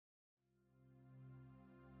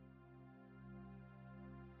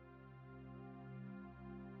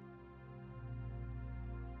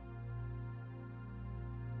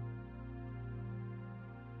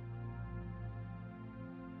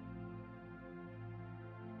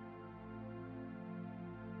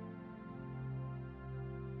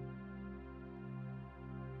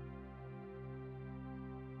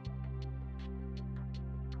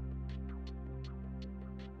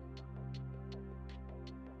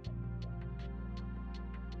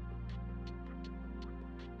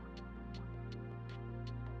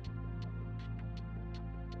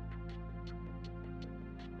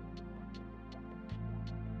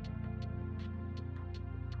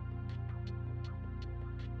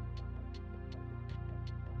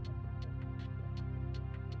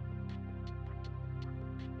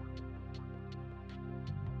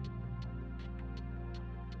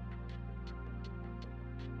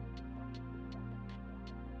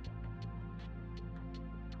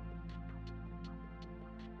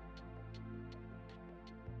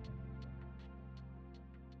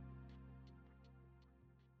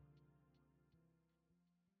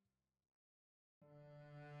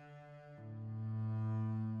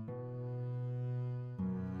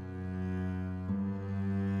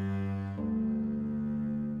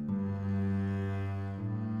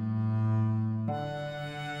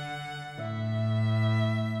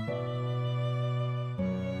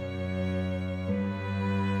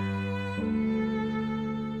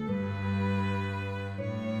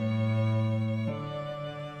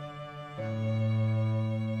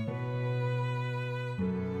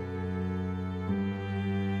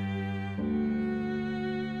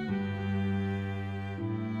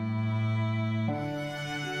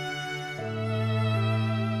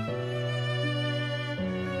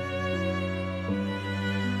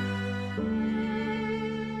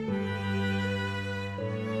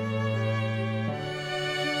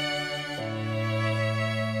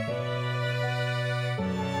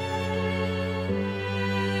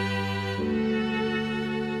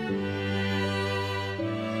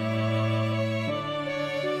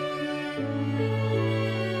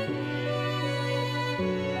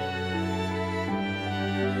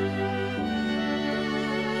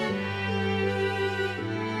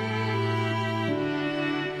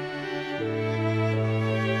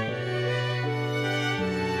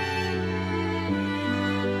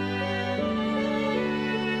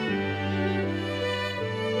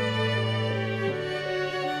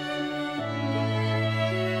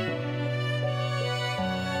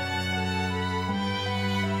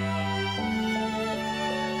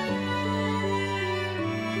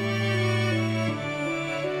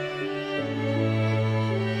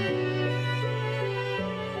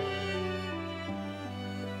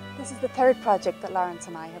the third project that Lawrence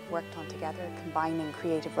and I have worked on together, combining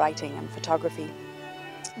creative writing and photography.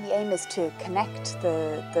 The aim is to connect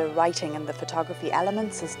the writing and the photography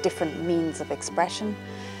elements as different means of expression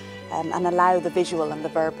and allow the visual and the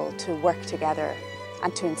verbal to work together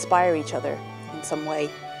and to inspire each other in some way.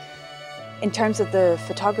 In terms of the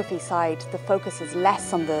photography side, the focus is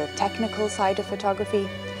less on the technical side of photography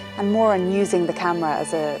and more on using the camera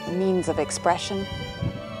as a means of expression.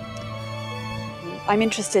 I'm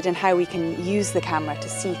interested in how we can use the camera to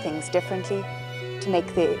see things differently, to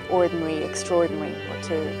make the ordinary extraordinary, or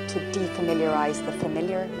to defamiliarise the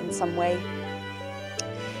familiar in some way.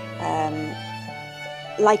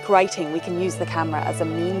 Like writing, we can use the camera as a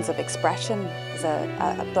means of expression, as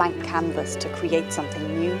a blank canvas to create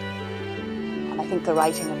something new. And I think the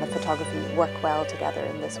writing and the photography work well together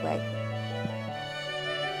in this way.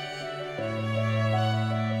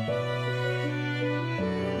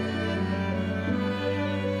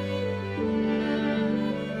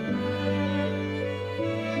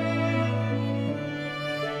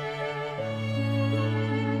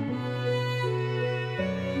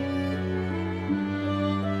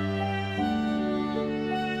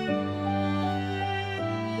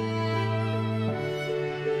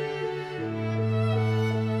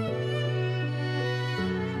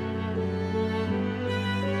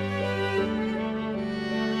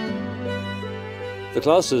 The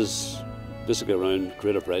class is basically around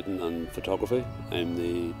creative writing and photography. I'm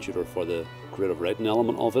the tutor for the creative writing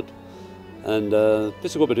element of it. And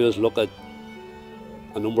basically what we do is look at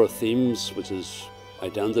a number of themes, which is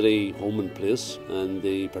identity, home and place, and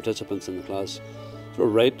the participants in the class sort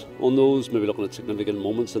of write on those, maybe looking at significant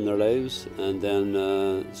moments in their lives. And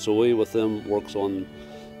then Zoe with them works on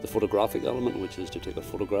the photographic element, which is to take a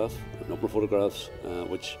photograph, a number of photographs,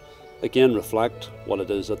 which again reflect what it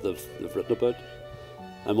is that they've written about.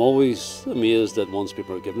 I'm always amazed that once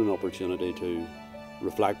people are given an opportunity to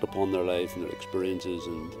reflect upon their life and their experiences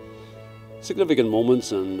and significant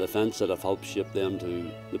moments and events that have helped shape them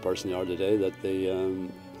to the person they are today, that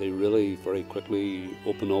they really very quickly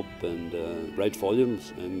open up and write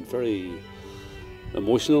volumes and very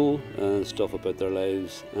emotional stuff about their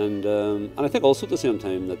lives. And I think also at the same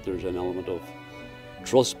time that there's an element of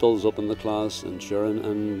trust builds up in the class and sharing,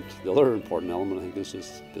 and the other important element I think is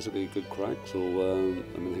just basically good crack. So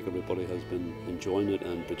I mean, I think everybody has been enjoying it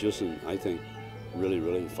and producing, I think, really,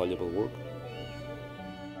 really valuable work.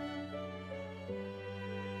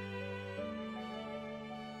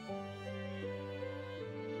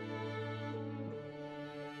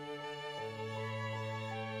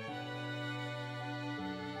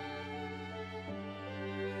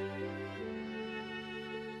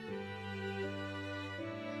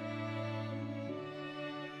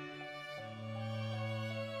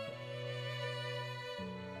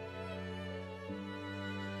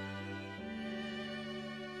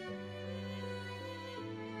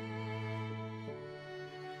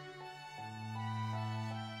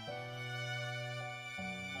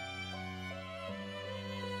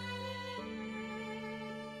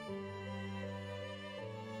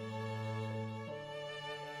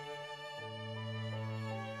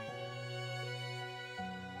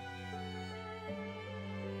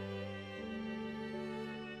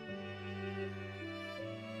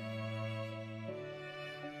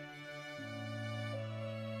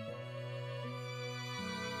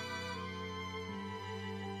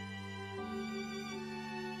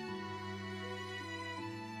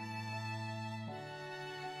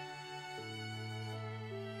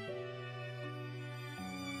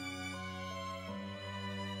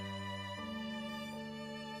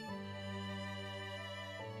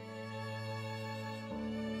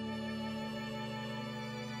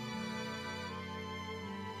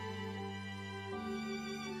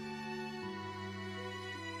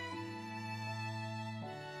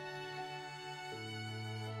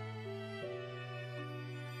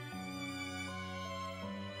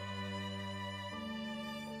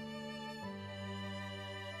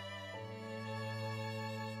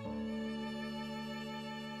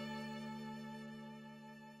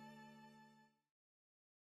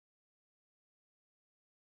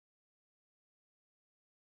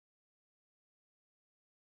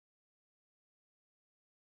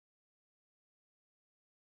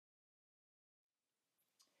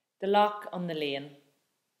 The lock on the lane.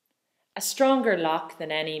 A stronger lock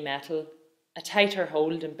than any metal, a tighter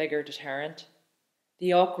hold and bigger deterrent.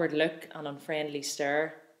 The awkward look and unfriendly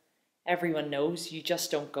stare. Everyone knows you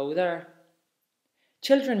just don't go there.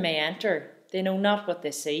 Children may enter, they know not what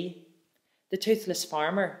they see. The toothless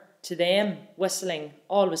farmer, to them, whistling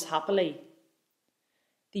always happily.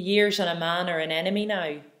 The years on a man are an enemy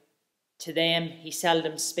now. To them he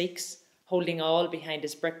seldom speaks, holding all behind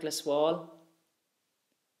his brickless wall.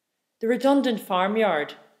 The redundant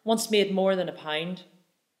farmyard once made more than £1.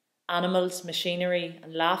 Animals, machinery,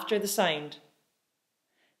 and laughter the sound.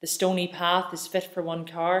 The stony path is fit for one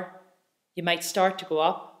car. You might start to go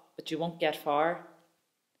up, but you won't get far.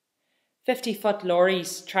 50-foot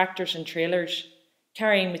lorries, tractors and trailers,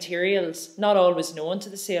 carrying materials not always known to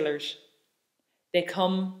the sailors. They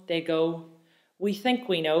come, they go, we think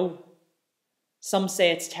we know. Some say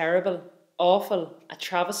it's terrible, awful, a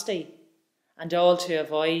travesty, and all to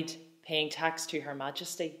avoid paying tax to Her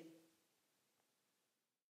Majesty.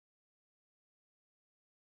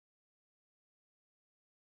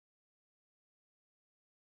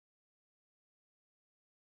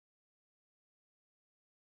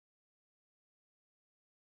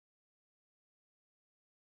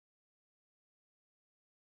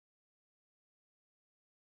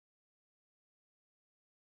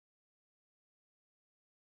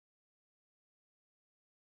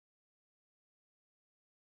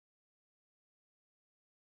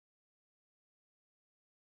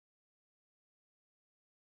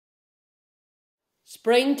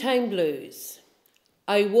 Springtime Blues.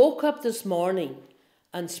 I woke up this morning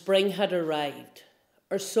and spring had arrived,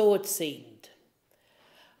 or so it seemed.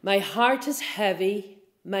 My heart is heavy,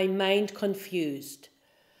 my mind confused.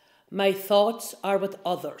 My thoughts are with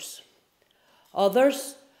others.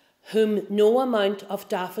 Others whom no amount of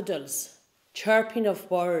daffodils, chirping of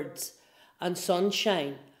birds, and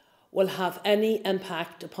sunshine will have any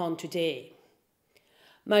impact upon today.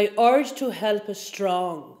 My urge to help is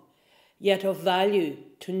strong, yet of value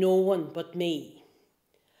to no one but me.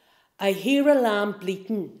 I hear a lamb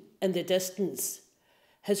bleating in the distance,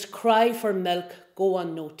 his cry for milk go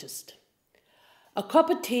unnoticed. A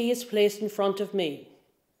cup of tea is placed in front of me.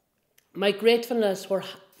 My gratefulness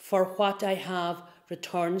for what I have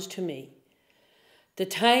returns to me. The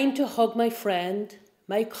time to hug my friend,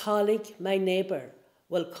 my colleague, my neighbour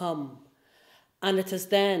will come, and it is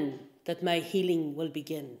then that my healing will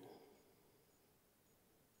begin.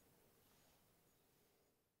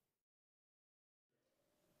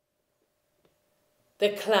 The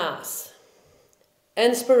class.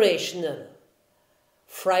 Inspirational,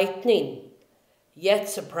 frightening, yet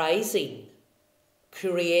surprising,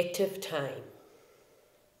 creative time.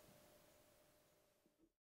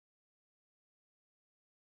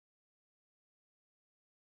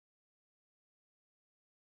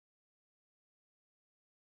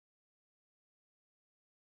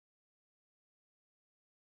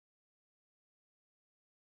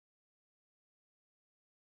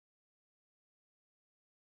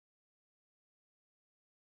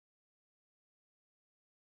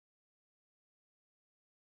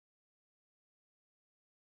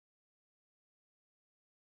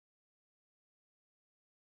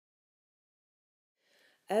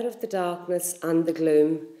 Out of the darkness and the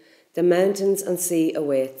gloom, the mountains and sea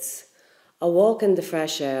awaits. A walk in the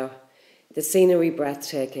fresh air, the scenery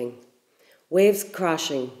breathtaking. Waves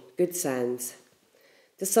crashing, good sounds.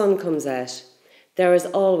 The sun comes out. There is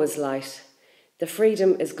always light. The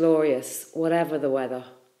freedom is glorious, whatever the weather.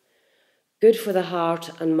 Good for the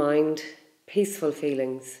heart and mind, peaceful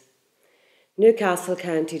feelings. Newcastle,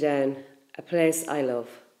 County Down, a place I love.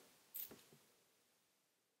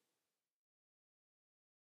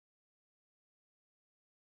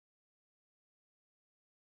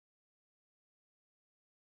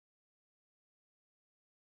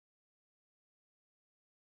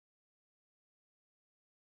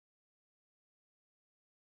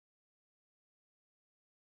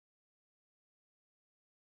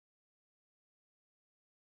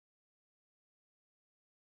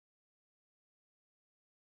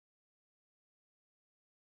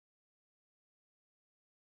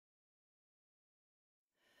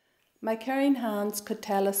 My caring hands could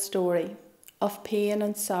tell a story of pain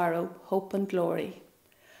and sorrow, hope and glory.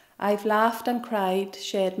 I've laughed and cried,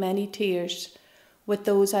 shed many tears with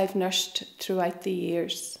those I've nursed throughout the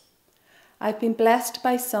years. I've been blessed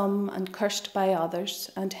by some and cursed by others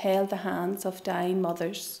and held the hands of dying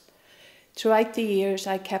mothers. Throughout the years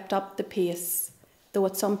I kept up the pace, though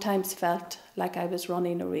it sometimes felt like I was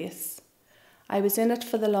running a race. I was in it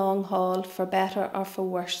for the long haul, for better or for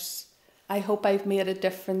worse. I hope I've made a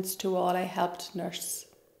difference to all I helped nurse.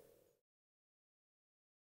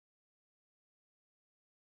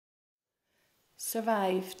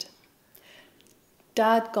 Survived.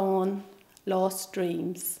 Dad gone, lost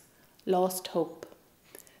dreams, lost hope.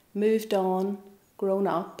 Moved on, grown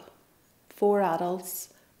up, 4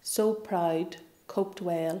 adults, so proud, coped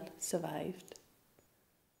well, survived.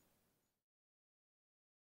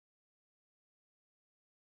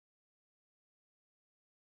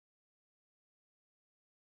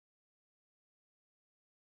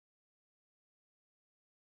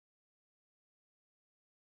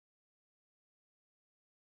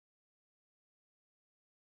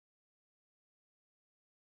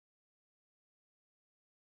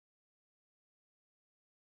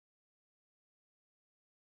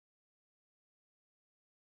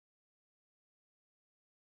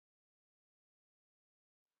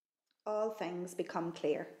 all things become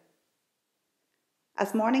clear.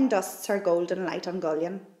 As morning dusts her golden light on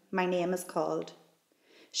Gullion, my name is called.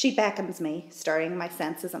 She beckons me, stirring my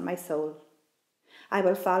senses and my soul. I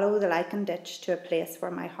will follow the lichen ditch to a place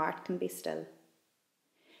where my heart can be still.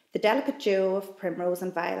 The delicate duo of primrose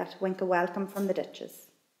and violet wink a welcome from the ditches.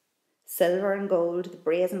 Silver and gold, the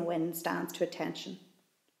brazen wind stands to attention.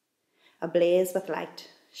 Ablaze with light,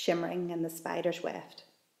 shimmering in the spider's weft.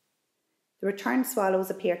 The returned swallows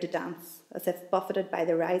appear to dance, as if buffeted by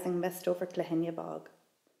the rising mist over Clahinia bog.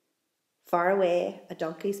 Far away, a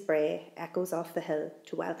donkey's bray echoes off the hill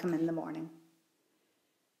to welcome in the morning.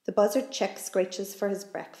 The buzzard chick screeches for his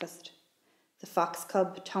breakfast. The fox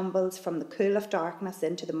cub tumbles from the cool of darkness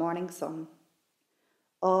into the morning sun.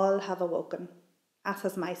 All have awoken, as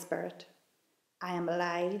has my spirit. I am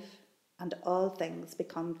alive, and all things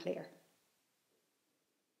become clear.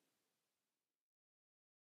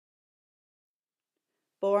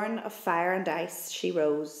 Born of fire and ice, she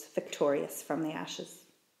rose, victorious from the ashes.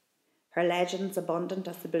 Her legends abundant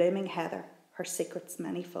as the blooming heather, her secrets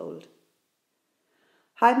manifold.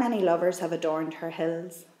 How many lovers have adorned her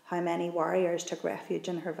hills, how many warriors took refuge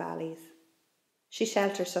in her valleys. She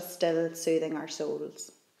shelters us still, soothing our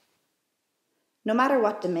souls. No matter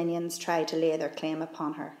what dominions try to lay their claim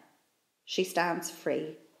upon her, she stands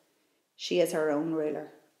free. She is her own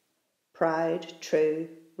ruler, proud, true,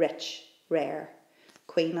 rich, rare,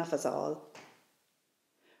 queen of us all.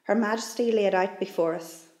 Her majesty laid out before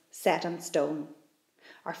us, set in stone.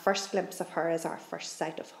 Our first glimpse of her is our first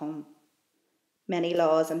sight of home. Many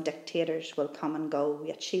laws and dictators will come and go,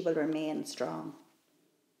 yet she will remain strong.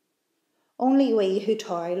 Only we who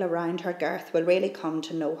toil around her girth will really come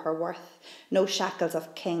to know her worth. No shackles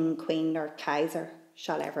of king, queen, or kaiser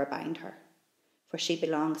shall ever bind her, for she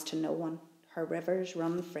belongs to no one. Her rivers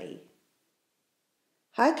run free.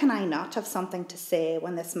 How can I not have something to say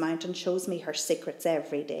when this mountain shows me her secrets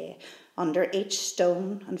every day, under each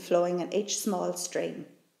stone and flowing in each small stream?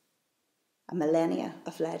 A millennia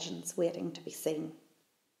of legends waiting to be seen.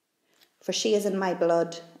 For she is in my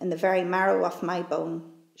blood, in the very marrow of my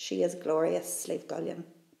bone. She is glorious, Slieve Gullion.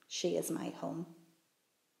 She is my home.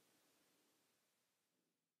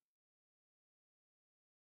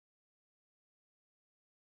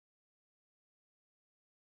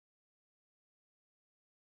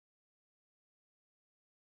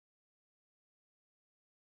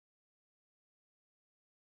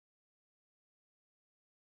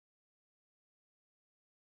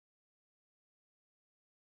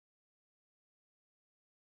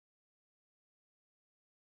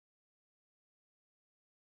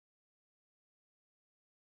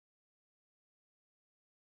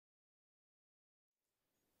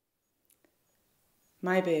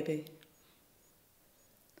 My baby.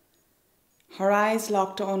 Her eyes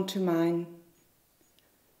locked onto mine,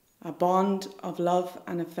 a bond of love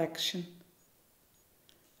and affection,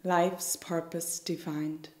 life's purpose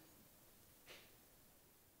defined.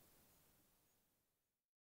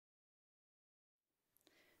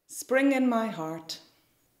 Spring in my heart.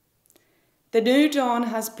 The new dawn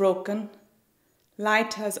has broken,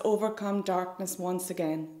 light has overcome darkness once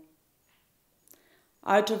again.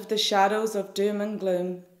 Out of the shadows of doom and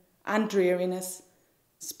gloom and dreariness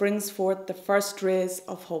springs forth the first rays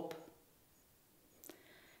of hope.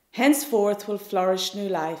 Henceforth will flourish new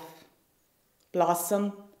life,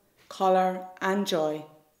 blossom, colour and joy.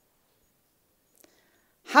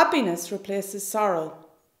 Happiness replaces sorrow.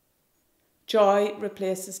 Joy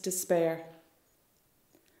replaces despair.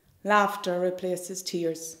 Laughter replaces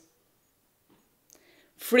tears.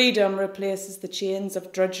 Freedom replaces the chains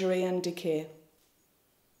of drudgery and decay.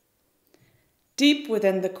 Deep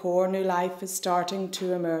within the core, new life is starting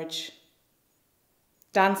to emerge,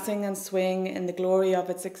 dancing and swaying in the glory of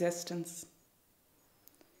its existence.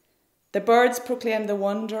 The birds proclaim the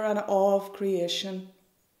wonder and awe of creation.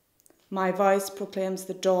 My voice proclaims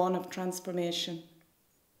the dawn of transformation.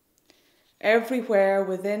 Everywhere,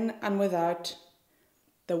 within and without,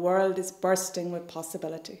 the world is bursting with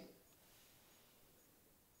possibility.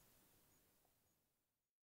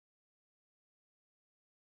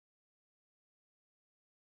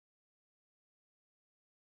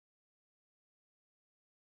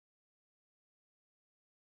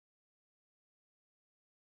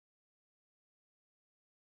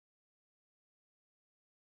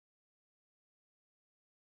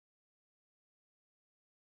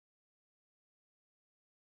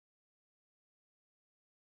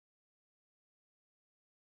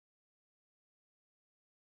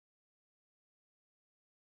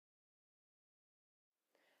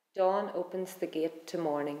 Dawn opens the gate to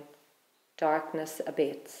morning. Darkness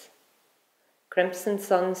abates. Crimson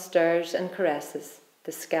sun stirs and caresses,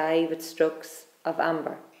 the sky with strokes of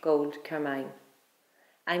amber, gold, carmine.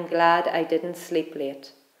 I'm glad I didn't sleep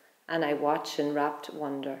late, and I watch in rapt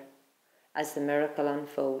wonder as the miracle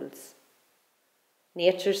unfolds.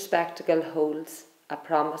 Nature's spectacle holds a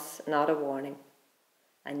promise, not a warning.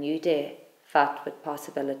 A new day, fat with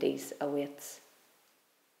possibilities, awaits.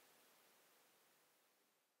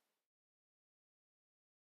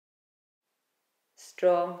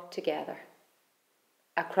 Strong together.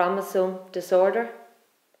 A chromosome disorder?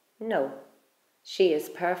 No, she is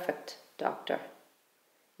perfect, doctor.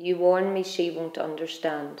 You warn me she won't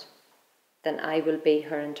understand, then I will be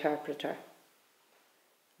her interpreter.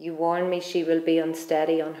 You warn me she will be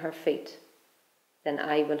unsteady on her feet, then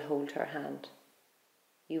I will hold her hand.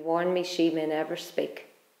 You warn me she may never speak,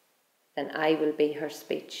 then I will be her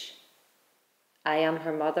speech. I am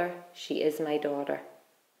her mother, she is my daughter.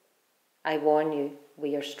 I warn you,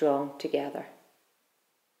 we are strong together.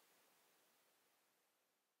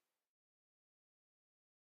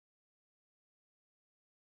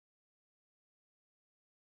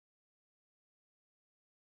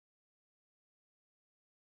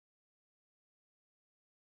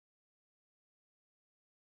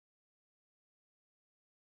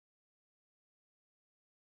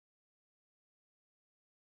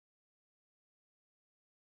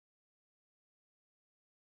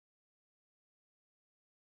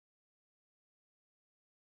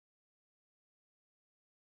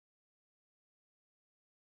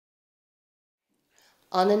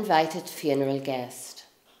 Uninvited funeral guest.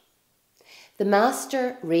 The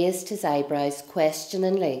master raised his eyebrows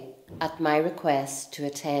questioningly at my request to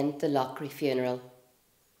attend the Lockery funeral.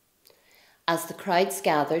 As the crowds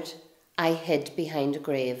gathered, I hid behind a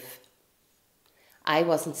grave. I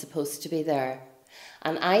wasn't supposed to be there,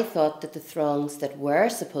 and I thought that the throngs that were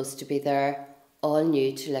supposed to be there all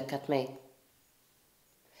knew to look at me.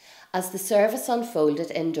 As the service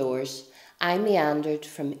unfolded indoors, I meandered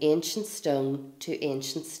from ancient stone to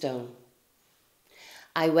ancient stone.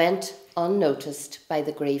 I went unnoticed by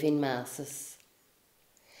the grieving masses.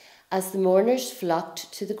 As the mourners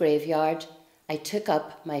flocked to the graveyard, I took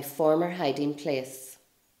up my former hiding place.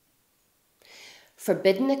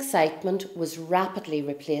 Forbidden excitement was rapidly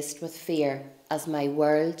replaced with fear as my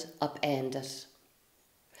world upended.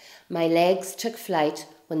 My legs took flight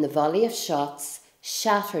when the volley of shots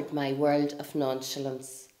shattered my world of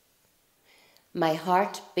nonchalance. My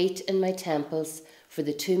heart beat in my temples for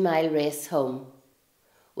the 2-mile race home,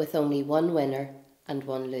 with only one winner and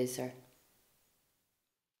one loser.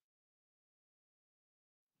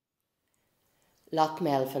 Loch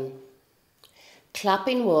Melvin.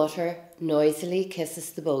 Clapping water noisily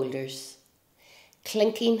kisses the boulders.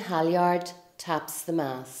 Clinking halyard taps the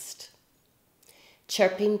mast.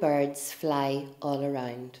 Chirping birds fly all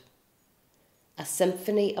around. A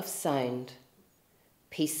symphony of sound,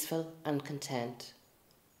 peaceful and content.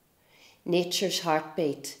 Nature's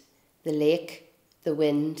heartbeat, the lake, the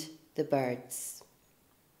wind, the birds.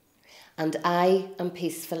 And I am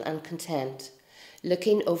peaceful and content,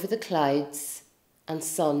 looking over the clouds and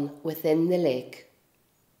sun within the lake.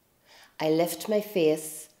 I lift my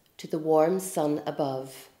face to the warm sun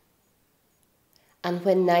above. And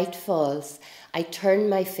when night falls, I turn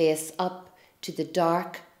my face up to the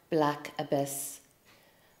dark black abyss,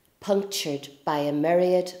 punctured by a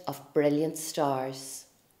myriad of brilliant stars,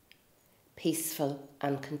 peaceful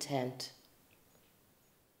and content.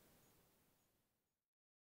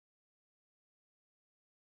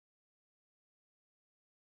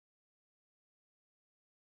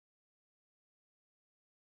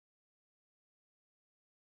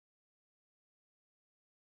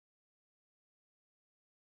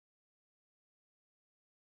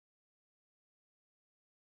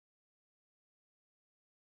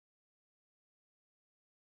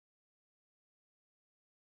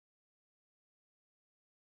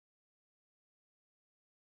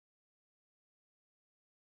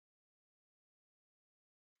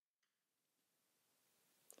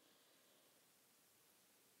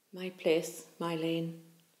 My place, my lane.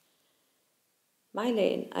 My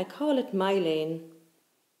lane, I call it my lane,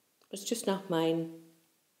 but it's just not mine.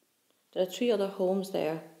 There are 3 other homes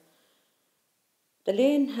there. The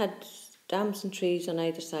lane had damson trees on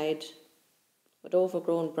either side, with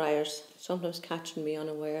overgrown briars, sometimes catching me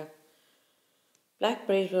unaware.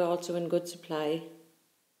 Blackberries were also in good supply.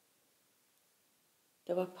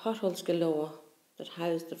 There were potholes galore that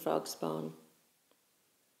housed the frog spawn.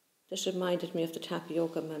 This reminded me of the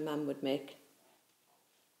tapioca my mum would make.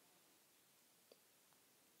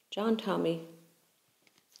 John Tommy,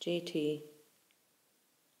 JT,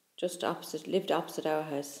 lived opposite our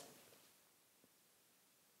house.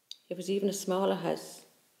 It was even a smaller house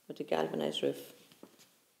with a galvanised roof.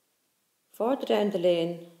 Further down the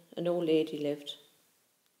lane, an old lady lived.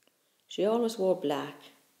 She always wore black.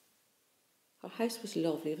 Her house was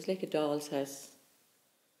lovely. It was like a doll's house.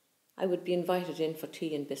 I would be invited in for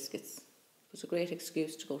tea and biscuits. It was a great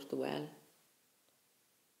excuse to go to the well.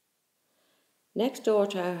 Next door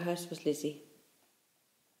to our house was Lizzie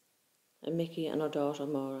and Mickey and her daughter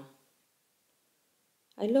Maura.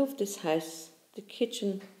 I loved this house. The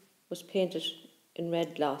kitchen was painted in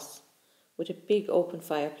red gloss with a big open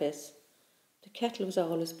fireplace. The kettle was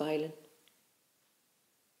always boiling.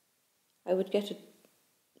 I would get a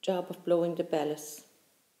job of blowing the bellows.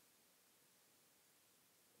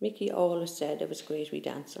 Mickey always said I was a great wee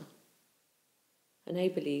dancer, and I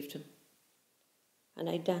believed him, and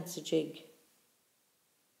I'd dance a jig.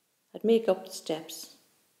 I'd make up the steps,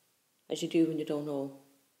 as you do when you don't know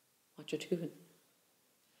what you're doing.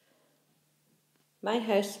 My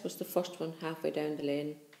house was the first one halfway down the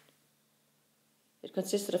lane. It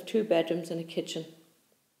consisted of 2 bedrooms and a kitchen,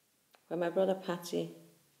 where my brother Patsy,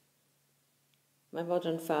 my mother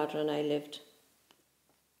and father and I lived.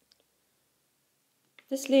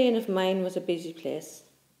 This lane of mine was a busy place.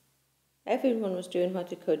 Everyone was doing what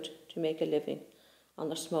they could to make a living on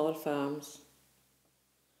their small farms.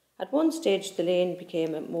 At one stage the lane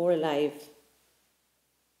became more alive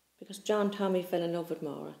because John Tommy fell in love with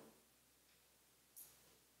Maura.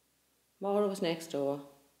 Maura was next door.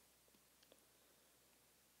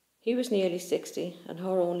 He was nearly 60 and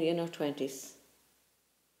her only in her 20s.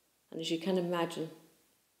 And as you can imagine,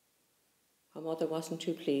 her mother wasn't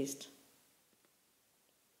too pleased.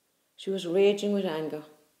 She was raging with anger.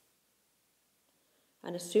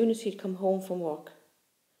 And as soon as he'd come home from work,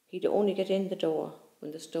 he'd only get in the door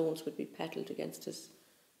when the stones would be petalled against his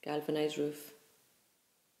galvanised roof.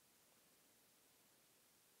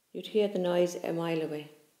 You'd hear the noise a mile away.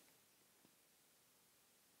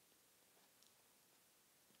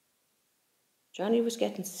 Johnny was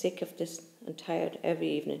getting sick of this and tired every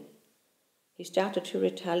evening. He started to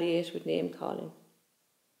retaliate with name calling.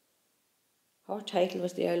 Her title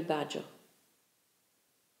was the Owl Badger.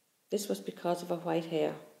 This was because of her white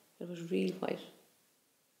hair. It was real white.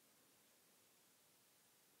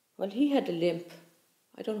 Well, he had a limp.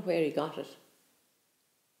 I don't know where he got it.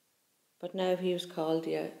 But now he was called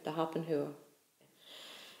the Hoppin' Hooer.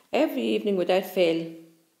 Every evening, without fail,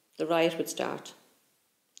 the riot would start.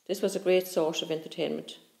 This was a great source of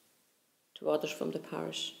entertainment to others from the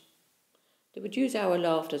parish. They would use our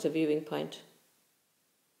loft as a viewing point,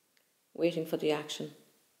 waiting for the action.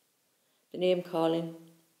 The name calling,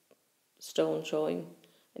 the stone throwing,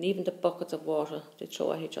 and even the buckets of water they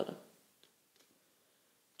throw at each other.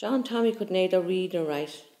 John Tommy could neither read nor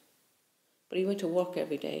write, but he went to work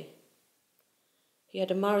every day. He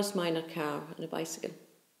had a Morris Minor car and a bicycle.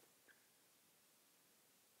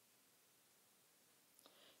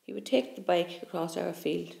 He would take the bike across our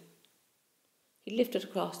field. He'd lift it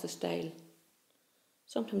across the stile.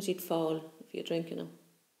 Sometimes he'd fall if you had drink in him.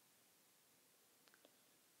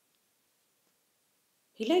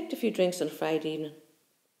 He liked a few drinks on a Friday evening.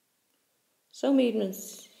 Some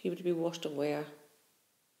evenings he would be worst of wear.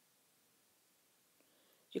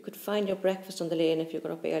 You could find your breakfast on the lane if you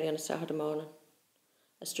got up early on a Saturday morning.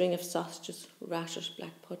 A string of sausages, rashers,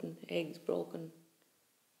 black pudding, eggs broken.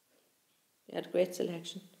 He had a great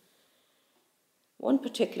selection. One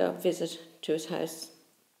particular visit to his house,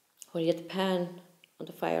 where he had the pan on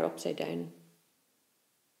the fire upside down.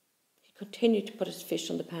 He continued to put his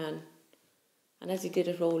fish on the pan, and as he did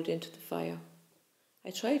it rolled into the fire.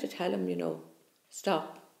 I tried to tell him,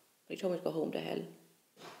 stop, but he told me to go home to hell.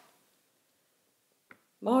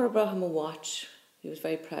 Maura brought him a watch. He was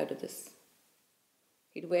very proud of this.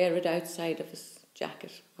 He'd wear it outside of his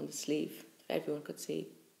jacket on the sleeve that everyone could see.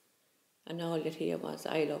 And all you'd hear was,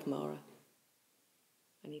 I love Maura.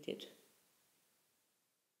 And he did.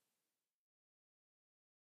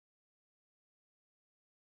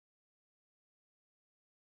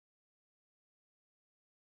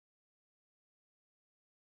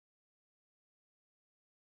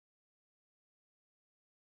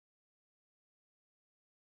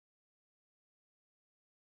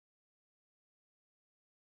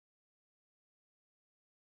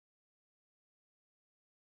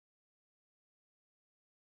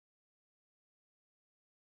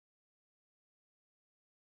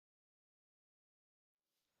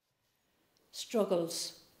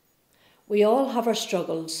 Struggles. We all have our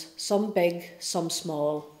struggles, some big, some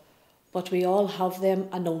small, but we all have them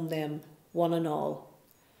and own them, one and all.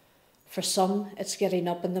 For some, it's getting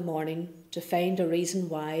up in the morning to find a reason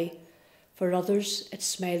why. For others, it's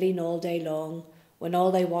smiling all day long when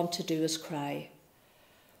all they want to do is cry.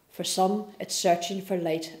 For some, it's searching for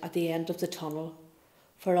light at the end of the tunnel.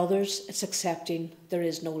 For others, it's accepting there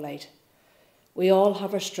is no light. We all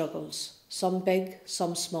have our struggles, some big,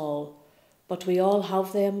 some small, but we all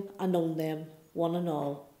have them and own them, one and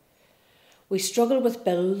all. We struggle with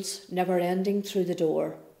bills never ending through the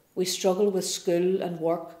door. We struggle with school and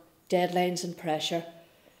work, deadlines and pressure.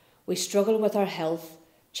 We struggle with our health,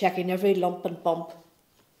 checking every lump and bump,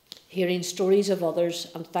 hearing stories of others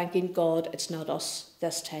and thanking God it's not us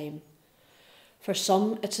this time. For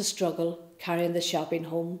some, it's a struggle carrying the shopping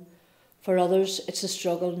home. For others, it's a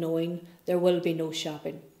struggle knowing there will be no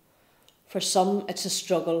shopping. For some, it's a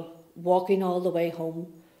struggle walking all the way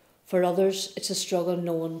home. For others, it's a struggle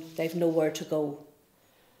knowing they've nowhere to go.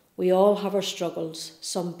 We all have our struggles,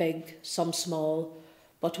 some big, some small,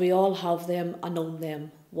 but we all have them and own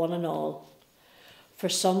them, one and all. For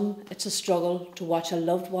some, it's a struggle to watch a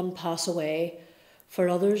loved one pass away. For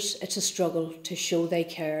others, it's a struggle to show they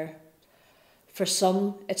care. For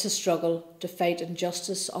some, it's a struggle to fight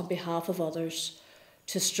injustice on behalf of others,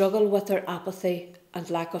 to struggle with their apathy and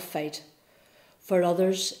lack of fight. For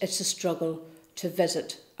others, it's a struggle to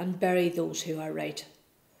visit and bury those who are right.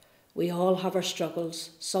 We all have our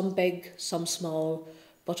struggles, some big, some small,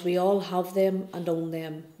 but we all have them and own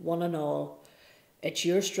them, one and all. It's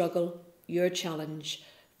your struggle, your challenge.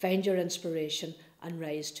 Find your inspiration and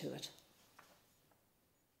rise to it.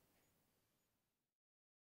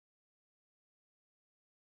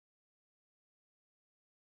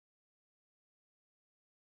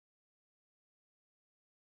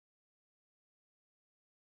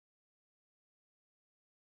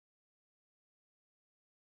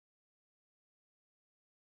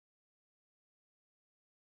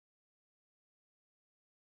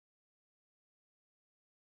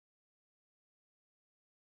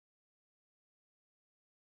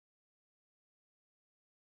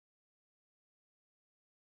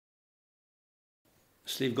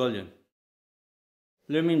 Sleeve Gullion.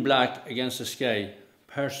 Looming black against the sky,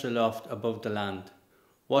 perched aloft above the land,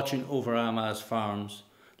 watching over Armagh's farms,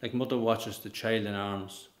 like mother watches the child in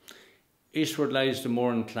arms. Eastward lies the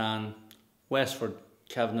Moran clan, westward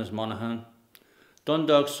Kavanagh's Monaghan,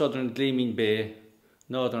 Dundalk's southern gleaming bay,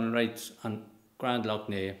 northern rights and Grand Lough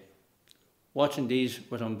Neagh. Watching these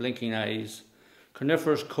with unblinking eyes,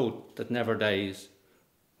 coniferous coat that never dies,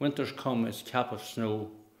 winter's come its cap of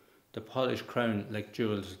snow, the polished crown like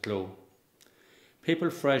jewels glow. People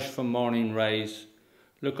fresh from morning rise,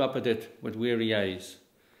 look up at it with weary eyes,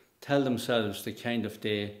 tell themselves the kind of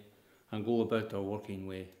day, and go about their working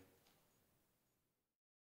way.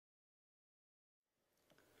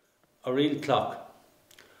 A real clock.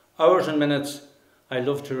 Hours and minutes I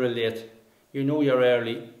love to relate. You know you're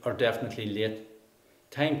early or definitely late.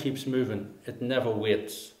 Time keeps moving, it never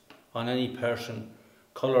waits on any person,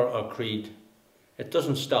 colour or creed. It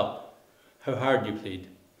doesn't stop, how hard you plead.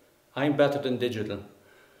 I'm better than digital,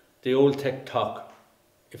 the old tick-tock.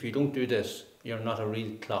 If you don't do this, you're not a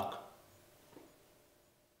real clock.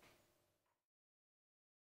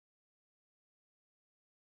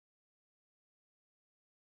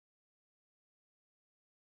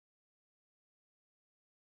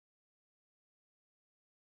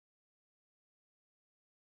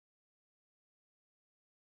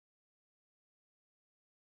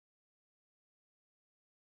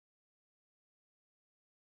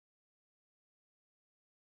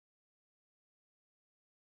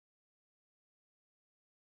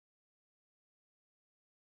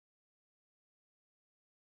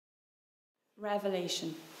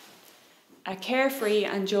 Revelation. A carefree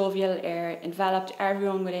and jovial air enveloped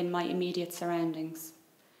everyone within my immediate surroundings.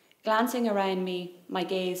 Glancing around me, my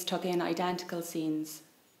gaze took in identical scenes.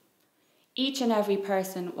 Each and every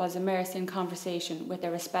person was immersed in conversation with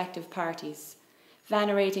their respective parties,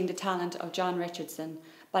 venerating the talent of John Richardson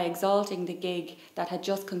by exalting the gig that had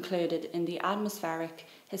just concluded in the atmospheric,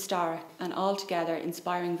 historic and altogether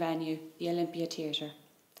inspiring venue, the Olympia Theatre.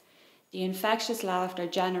 The infectious laughter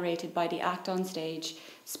generated by the act on stage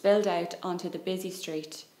spilled out onto the busy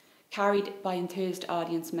street, carried by enthused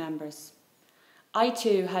audience members. I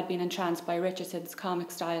too had been entranced by Richardson's comic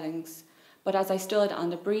stylings, but as I stood on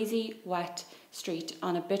the breezy, wet street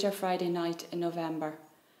on a bitter Friday night in November,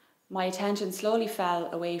 my attention slowly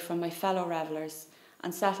fell away from my fellow revellers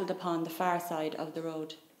and settled upon the far side of the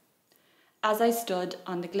road. As I stood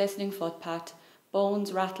on the glistening footpath,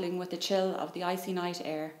 bones rattling with the chill of the icy night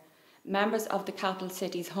air, members of the capital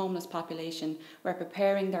city's homeless population were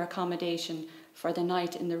preparing their accommodation for the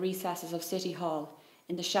night in the recesses of City Hall,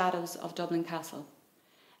 in the shadows of Dublin Castle.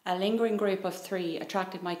 A lingering group of 3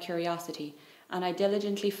 attracted my curiosity, and I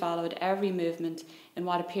diligently followed every movement in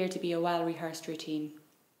what appeared to be a well-rehearsed routine.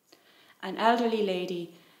 An elderly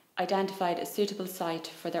lady identified a suitable site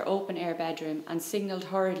for their open-air bedroom and signalled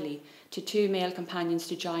hurriedly to 2 male companions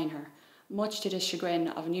to join her, much to the chagrin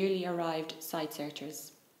of newly arrived site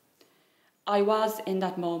searchers. I was, in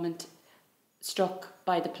that moment, struck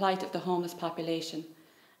by the plight of the homeless population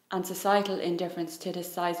and societal indifference to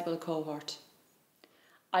this sizable cohort.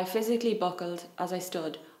 I physically buckled as I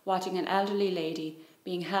stood, watching an elderly lady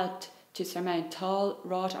being helped to surmount tall,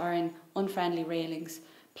 wrought iron, unfriendly railings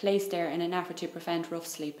placed there in an effort to prevent rough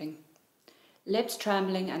sleeping. Lips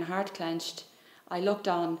trembling and heart clenched, I looked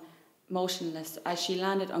on, motionless, as she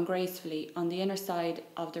landed ungracefully on the inner side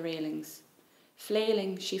of the railings.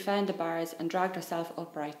 Flailing, she found the bars and dragged herself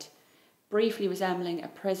upright, briefly resembling a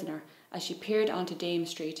prisoner as she peered onto Dame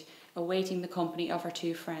Street, awaiting the company of her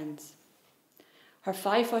 2 friends. Her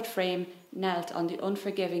 5-foot frame knelt on the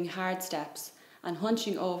unforgiving hard steps, and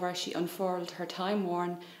hunching over, she unfurled her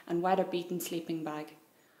time-worn and weather-beaten sleeping bag.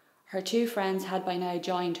 Her 2 friends had by now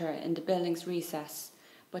joined her in the building's recess,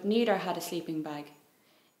 but neither had a sleeping bag.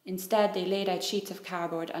 Instead, they laid out sheets of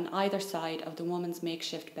cardboard on either side of the woman's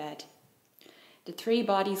makeshift bed. The 3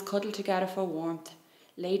 bodies, cuddled together for warmth,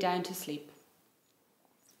 lay down to sleep.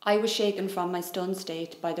 I was shaken from my stunned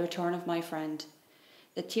state by the return of my friend.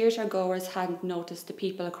 The theatre-goers hadn't noticed the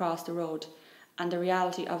people across the road and the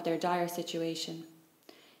reality of their dire situation.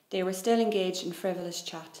 They were still engaged in frivolous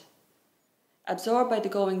chat. Absorbed by the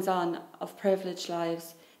goings-on of privileged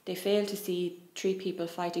lives, they failed to see 3 people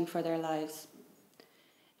fighting for their lives.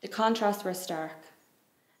 The contrasts were stark.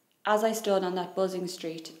 As I stood on that buzzing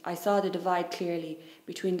street, I saw the divide clearly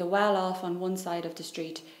between the well-off on one side of the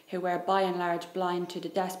street, who were by and large blind to the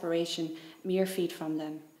desperation mere feet from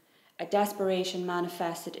them, a desperation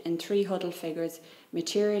manifested in 3 huddled figures,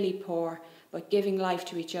 materially poor, but giving life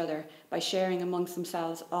to each other by sharing amongst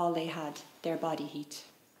themselves all they had, their body heat.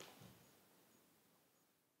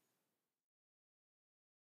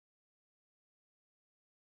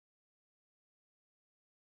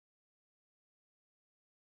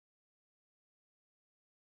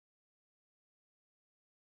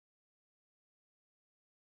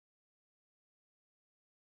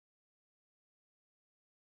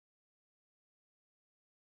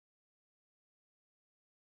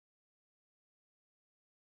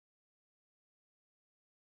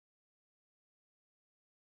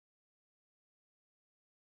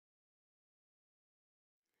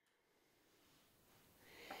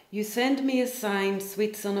 You send me a sign,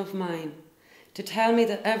 sweet son of mine, to tell me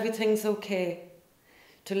that everything's okay,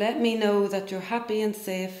 to let me know that you're happy and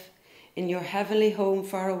safe in your heavenly home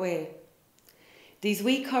far away. These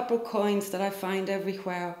wee copper coins that I find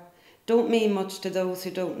everywhere don't mean much to those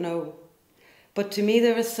who don't know, but to me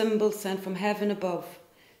they're a symbol sent from heaven above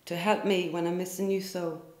to help me when I'm missing you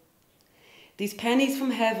so. These pennies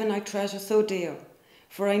from heaven I treasure so dear,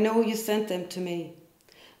 for I know you sent them to me,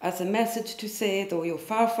 as a message to say, though you're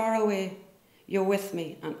far, far away, you're with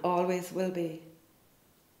me and always will be.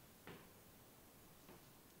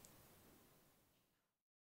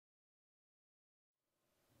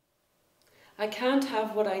 I can't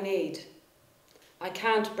have what I need. I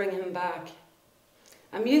can't bring him back.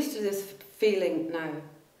 I'm used to this feeling now.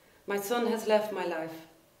 My son has left my life.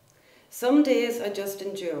 Some days I just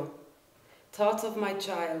endure. Thoughts of my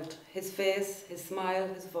child, his face, his smile,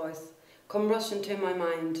 his voice, come rushing to my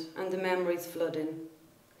mind, and the memories flood in.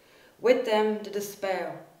 With them, the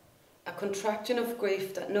despair, a contraction of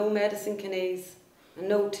grief that no medicine can ease and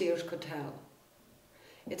no tears could tell.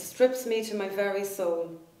 It strips me to my very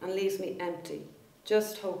soul and leaves me empty,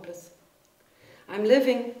 just hopeless. I'm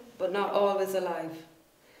living, but not always alive.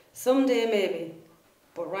 Someday maybe,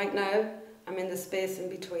 but right now, I'm in the space in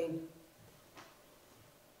between.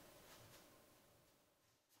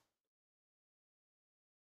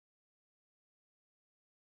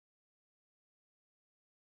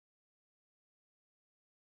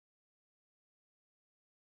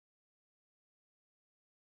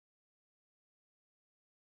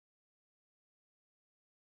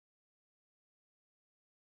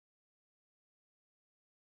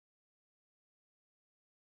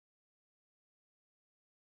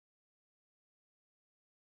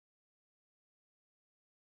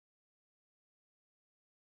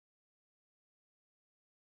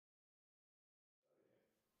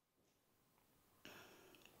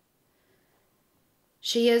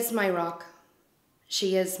 She is my rock.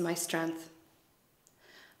 She is my strength.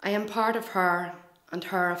 I am part of her and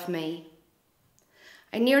her of me.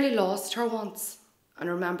 I nearly lost her once and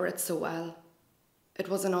remember it so well. It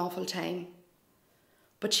was an awful time.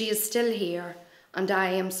 But she is still here and I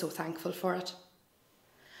am so thankful for it.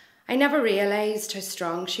 I never realised how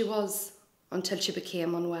strong she was until she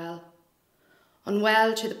became unwell.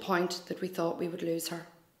 Unwell to the point that we thought we would lose her.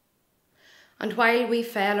 And while we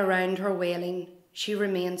fell around her wailing, she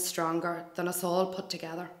remained stronger than us all put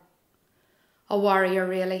together. A warrior,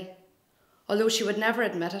 really, although she would never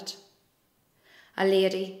admit it. A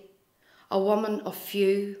lady, a woman of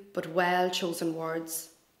few but well-chosen words,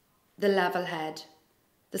 the level head,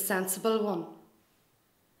 the sensible one.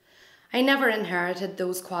 I never inherited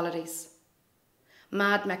those qualities.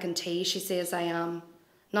 Mad McEntee, she says I am,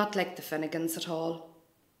 not like the Finnegans at all.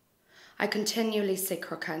 I continually seek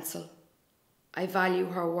her counsel. I value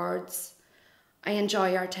her words. I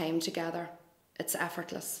enjoy our time together. It's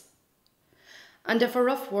effortless. And if a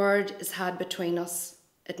rough word is had between us,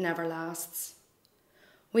 it never lasts.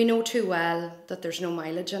 We know too well that there's no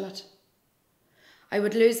mileage in it. I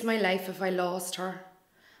would lose my life if I lost her,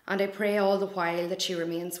 and I pray all the while that she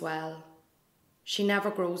remains well. She never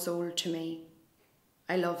grows old to me.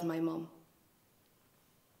 I love my mum.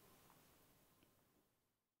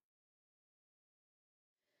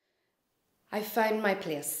 I found my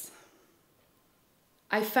place.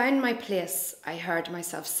 I found my place, I heard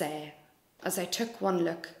myself say, as I took one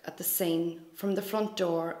look at the scene from the front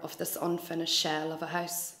door of this unfinished shell of a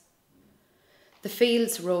house. The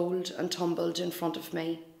fields rolled and tumbled in front of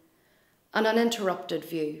me, an uninterrupted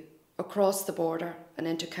view across the border and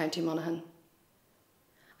into County Monaghan.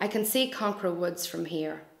 I can see Concra Woods from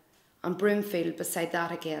here, and Broomfield beside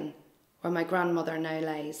that again, where my grandmother now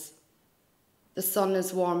lies. The sun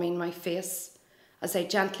is warming my face as I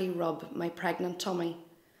gently rub my pregnant tummy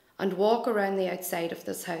and walk around the outside of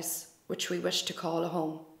this house, which we wish to call a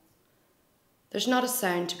home. There's not a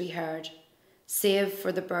sound to be heard, save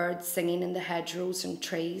for the birds singing in the hedgerows and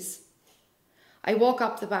trees. I walk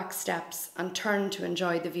up the back steps and turn to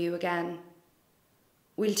enjoy the view again.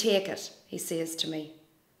 We'll take it, he says to me.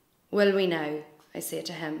 Will we now? I say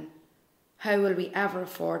to him. How will we ever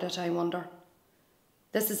afford it, I wonder?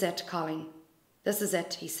 This is it, Colin. This is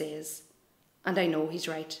it, he says. And I know he's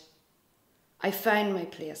right. I found my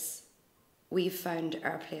place. We've found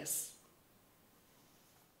our place.